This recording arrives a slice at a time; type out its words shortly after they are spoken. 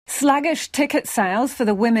Sluggish ticket sales for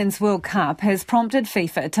the Women's World Cup has prompted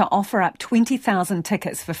FIFA to offer up 20,000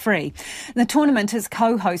 tickets for free. The tournament is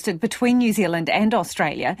co-hosted between New Zealand and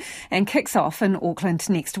Australia and kicks off in Auckland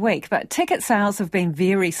next week. But ticket sales have been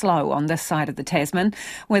very slow on this side of the Tasman,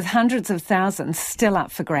 with hundreds of thousands still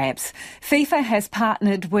up for grabs. FIFA has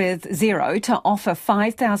partnered with Xero to offer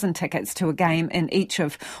 5,000 tickets to a game in each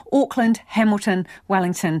of Auckland, Hamilton,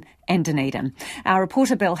 Wellington and Dunedin. Our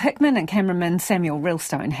reporter Bill Hickman and cameraman Samuel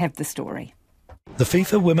Rillstone have the story. The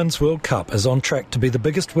FIFA Women's World Cup is on track to be the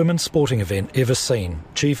biggest women's sporting event ever seen.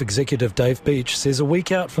 Chief Executive Dave Beach says a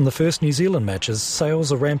week out from the first New Zealand matches,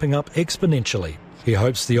 sales are ramping up exponentially. He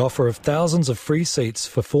hopes the offer of thousands of free seats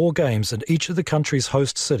for 4 games in each of the country's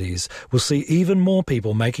host cities will see even more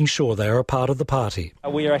people making sure they are a part of the party.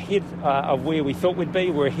 We're ahead of where we thought we'd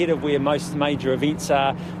be. We're ahead of where most major events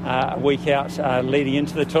are a week out leading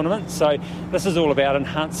into the tournament. So this is all about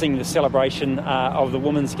enhancing the celebration of the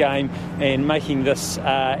women's game and making this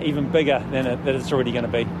even bigger than it's already going to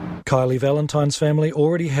be. Kylie Valentine's family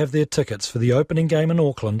already have their tickets for the opening game in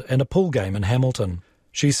Auckland and a pool game in Hamilton.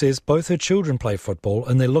 She says both her children play football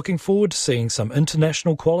and they're looking forward to seeing some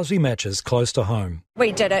international quality matches close to home.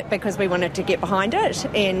 We did it because we wanted to get behind it,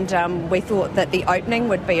 and we thought that the opening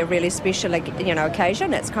would be a really special,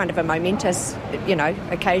 occasion. It's kind of a momentous,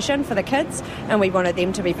 occasion for the kids, and we wanted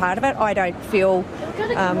them to be part of it. I don't feel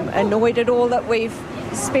annoyed at all that we've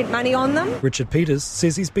spent money on them. Richard Peters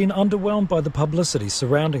says he's been underwhelmed by the publicity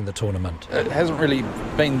surrounding the tournament. It hasn't really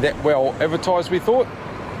been that well advertised, we thought.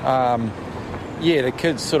 The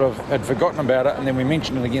kids sort of had forgotten about it, and then we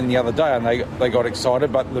mentioned it again the other day and they got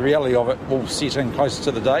excited, but the reality of it will set in closer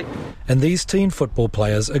to the date. And these teen football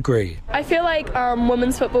players agree. I feel like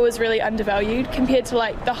women's football is really undervalued compared to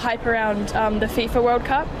the hype around the FIFA World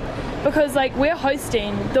Cup, because we're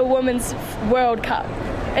hosting the Women's World Cup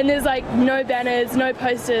and there's no banners, no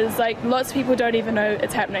posters, lots of people don't even know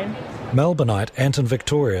it's happening. Melbourneite Anton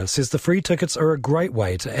Victoria says the free tickets are a great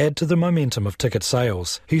way to add to the momentum of ticket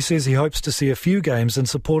sales. He says he hopes to see a few games in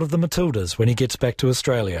support of the Matildas when he gets back to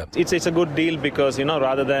Australia. It's a good deal because,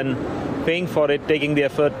 rather than paying for it, taking the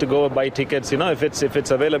effort to go buy tickets, if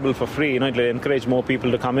it's available for free, it'll encourage more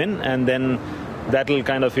people to come in, and then that'll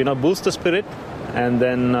kind of, boost the spirit, and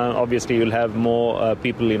then obviously you'll have more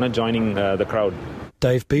people, joining the crowd.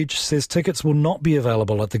 Dave Beach says tickets will not be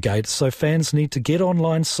available at the gate, so fans need to get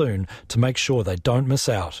online soon to make sure they don't miss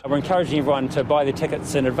out. We're encouraging everyone to buy their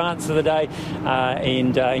tickets in advance of the day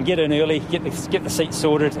and get in early, get the seats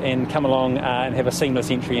sorted and come along and have a seamless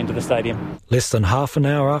entry into the stadium. Less than half an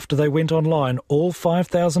hour after they went online, all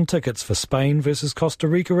 5,000 tickets for Spain versus Costa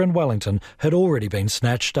Rica in Wellington had already been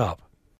snatched up.